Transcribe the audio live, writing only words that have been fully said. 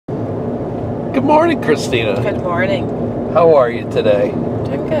Good morning, Christina. Good morning. How are you today?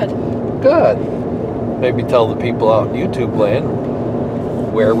 Doing good. Good. Maybe tell the people out in YouTube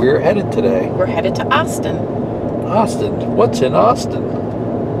land where we're headed today. We're headed to Austin. Austin? What's in Austin?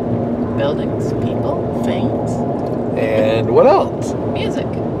 Buildings, people, things. And what else? Music.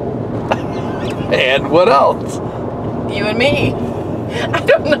 And what else? You and me. I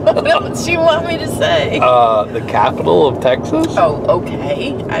don't know what else you want me to say. The capital of Texas? Oh,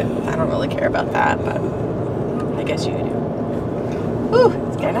 okay. I don't really care about that, but I guess you do. Whew,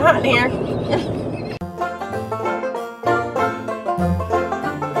 it's kind of hot in here.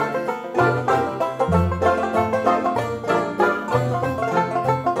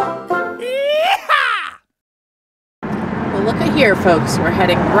 Well, look at here, folks. We're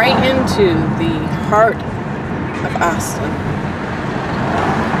heading right into the heart of Austin.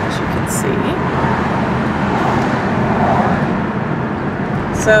 As you can see.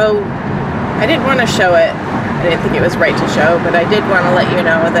 So, I didn't want to show it. I didn't think it was right to show, but I did want to let you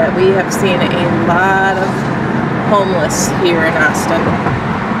know that we have seen a lot of homeless here in Austin.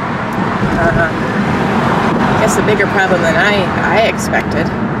 I guess a bigger problem than I expected.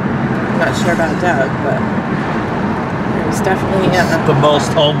 I'm not sure about Doug, but there's definitely the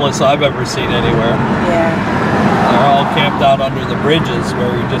most homeless I've ever seen anywhere. Yeah. They're all camped out under the bridges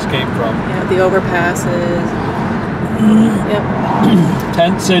where we just came from. Yeah, the overpasses. Yep.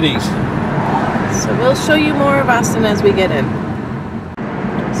 Tent cities. So we'll show you more of Austin as we get in.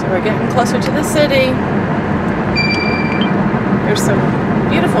 So we're getting closer to the city. There's some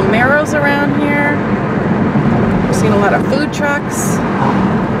beautiful marrows around here. We've seen a lot of food trucks. A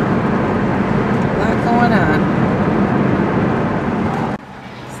lot going on.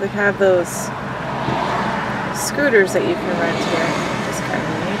 So they have those scooters that you can rent here, which is kind of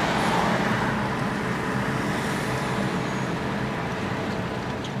neat.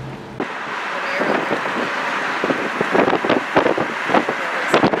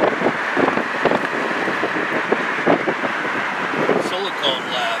 Silicone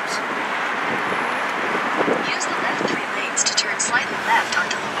labs. Use the left 3 lanes to turn slightly left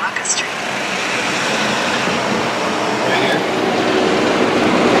onto Lavaca Street. Right here.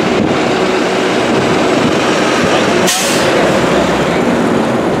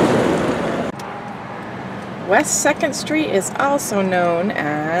 West 2nd Street is also known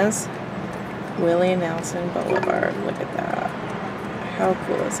as Willie Nelson Boulevard. Look at that. How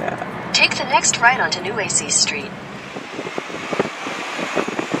cool is that? Take the next right onto New AC Street.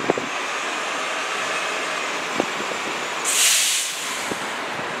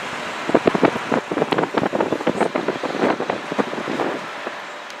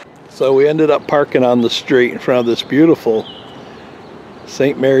 So we ended up parking on the street in front of this beautiful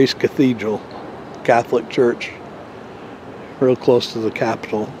St. Mary's Cathedral, Catholic church, real close to the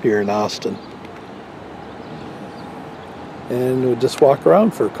Capitol here in Austin. And we'll just walk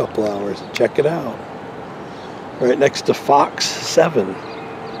around for a couple hours and check it out. Right next to Fox 7.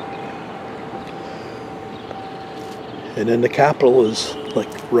 And then the Capitol is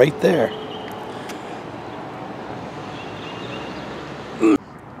like right there.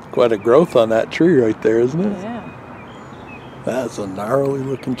 Quite a growth on that tree right there, isn't it? Yeah. That's a gnarly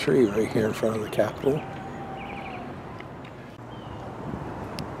looking tree right here in front of the Capitol.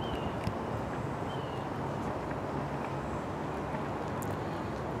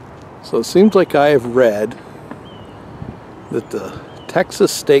 So it seems like I have read that the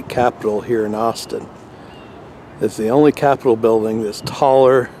Texas State Capitol here in Austin is the only Capitol building that's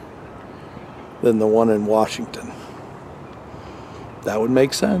taller than the one in Washington. That would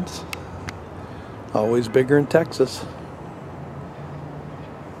make sense. Always bigger in Texas.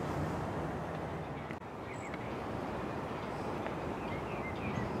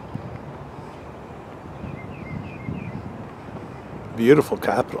 Beautiful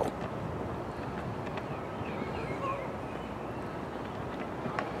Capitol.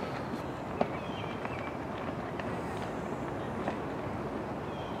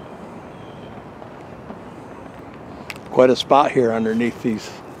 Quite a spot here underneath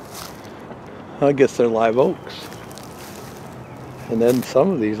these. I guess they're live oaks. And then some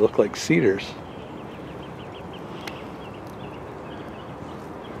of these look like cedars.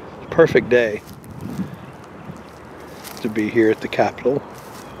 Perfect day to be here at the Capitol.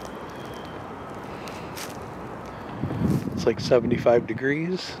 It's like 75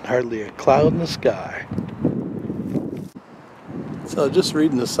 degrees, hardly a cloud in the sky. So just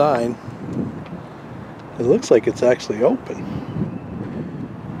reading the sign, it looks like it's actually open.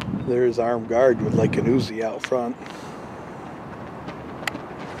 There's armed guard with like an Uzi out front.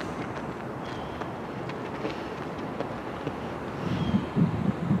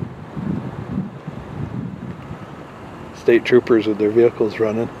 State troopers with their vehicles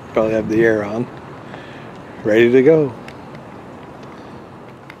running. Probably have the air on. Ready to go.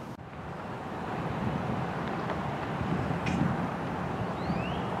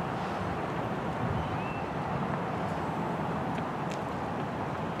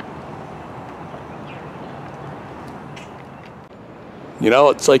 You know,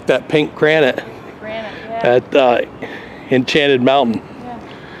 it's like that pink granite, at Enchanted Mountain. Yeah.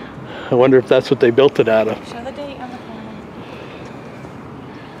 I wonder if that's what they built it out of. Show the date on the corner.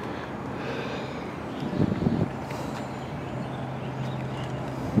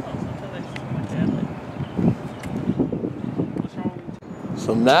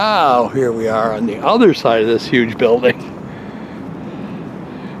 So now here we are on the other side of this huge building.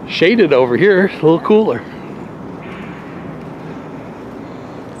 Shaded over here, a little cooler.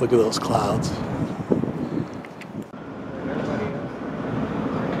 Look at those clouds.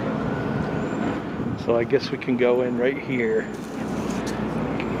 So I guess we can go in right here.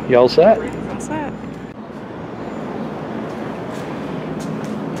 You all set? All set.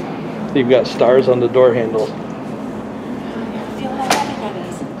 You've got stars on the door handles. Feel how heavy that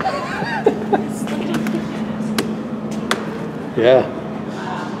is. Yeah.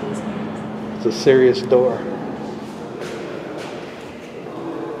 It's a serious door.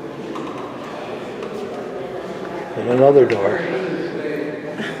 And another door.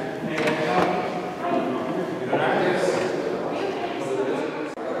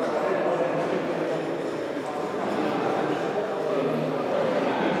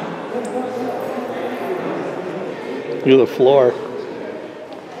 Look at the floor.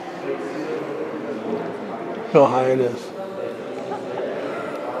 Look how high it is.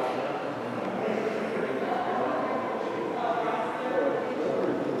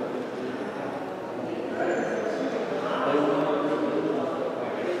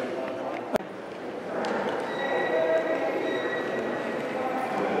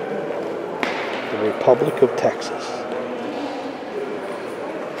 The Republic of Texas.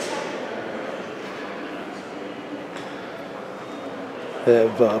 They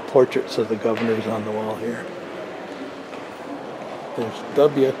have portraits of the governors on the wall here. There's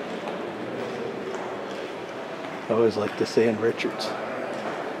W. I always like to say Ann Richards.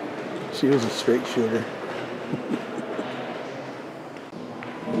 She was a straight shooter.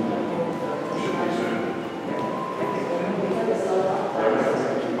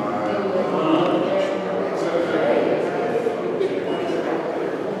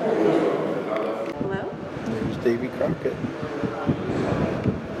 Hello? There's Davy Crockett.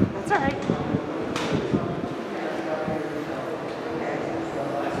 That's all right.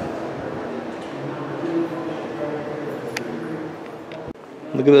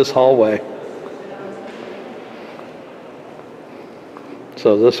 Look at this hallway.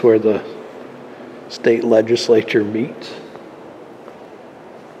 So this is where the state legislature meets.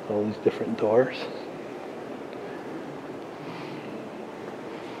 All these different doors.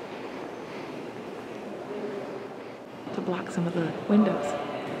 To block some of the windows.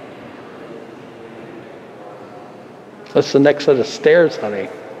 That's the next set of stairs, honey.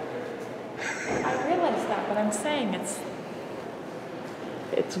 I realize that, but I'm saying it's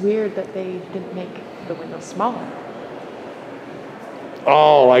weird that they didn't make the windows smaller.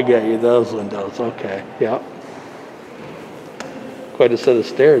 Oh, I get you. Those windows. Okay. Yeah. Quite a set of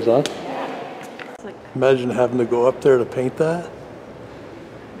stairs, huh? It's like, Imagine having to go up there to paint that.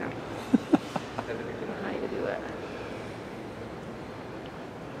 no. I don't know how you do it.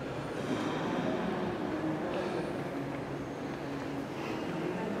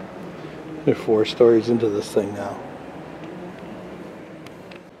 They're 4 stories into this thing now.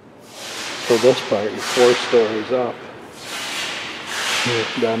 So this part, you're 4 stories up. You're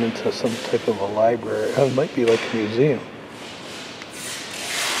down into some type of a library. Oh, it might be like a museum.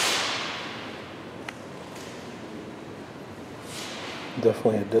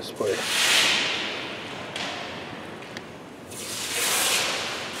 Definitely a display.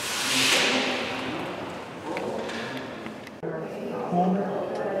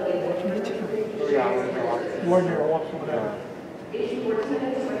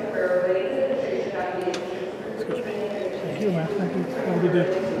 Thank you, man. Thank you. Have a good day.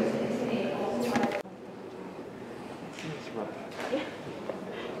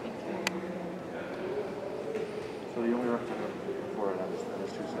 So the only referendum before that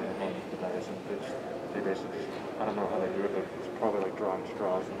is Tuesday, and the guys they basically, I don't know how they do it, but it's probably like drawing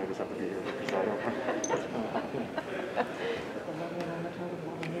straws, and they just have to be here to decide on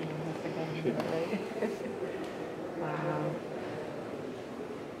Wow.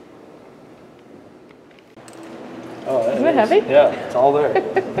 Oh, Isn't it heavy? Yeah, it's all there.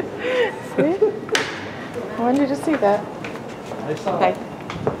 See? I wonder you just see that? I saw Okay. it.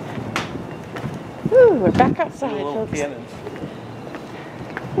 Woo, we're back outside, Little folks. cannons.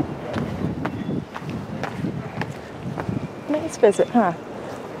 Nice visit, huh?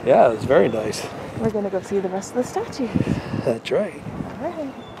 Yeah, it was very nice. We're gonna go see the rest of the statues. That's right. All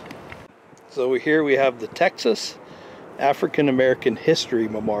right. So here we have the Texas African American History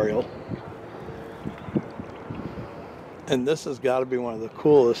Memorial. And this has got to be one of the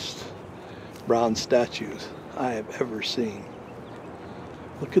coolest bronze statues I have ever seen.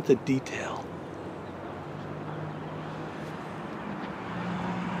 Look at the detail.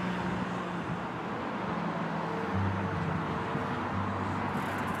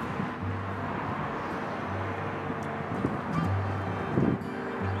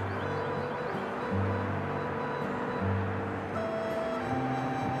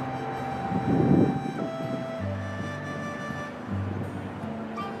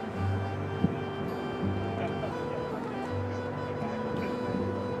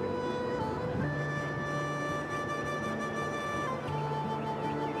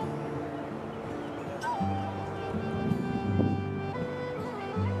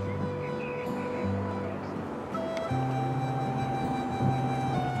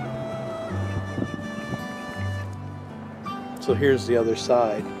 So here's the other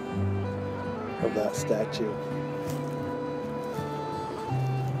side of that statue.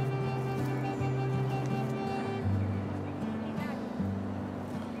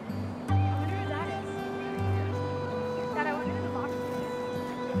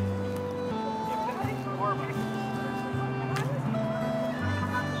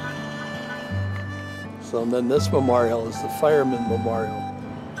 So then this memorial is the Fireman Memorial.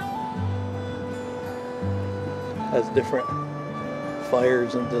 Has different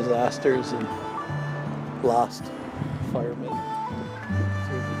fires and disasters and lost firemen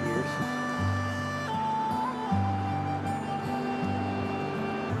through the years.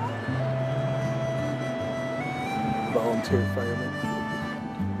 Volunteer firemen.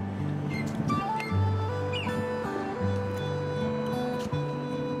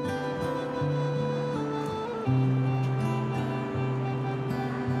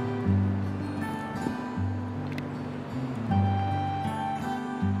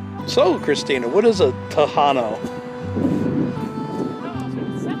 So, Christina, what is a Tejano?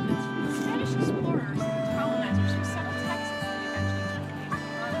 Spanish explorers and colonizers who settled Texas and eventually took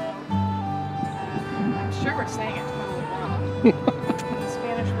the name Tejano. I'm sure we're saying it totally wrong. The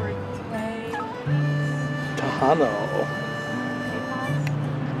Spanish word Tejano.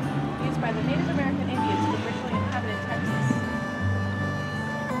 used by the Native American Indians who originally inhabited Texas.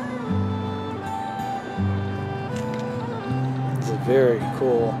 It's a very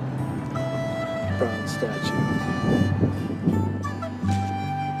cool bronze statue.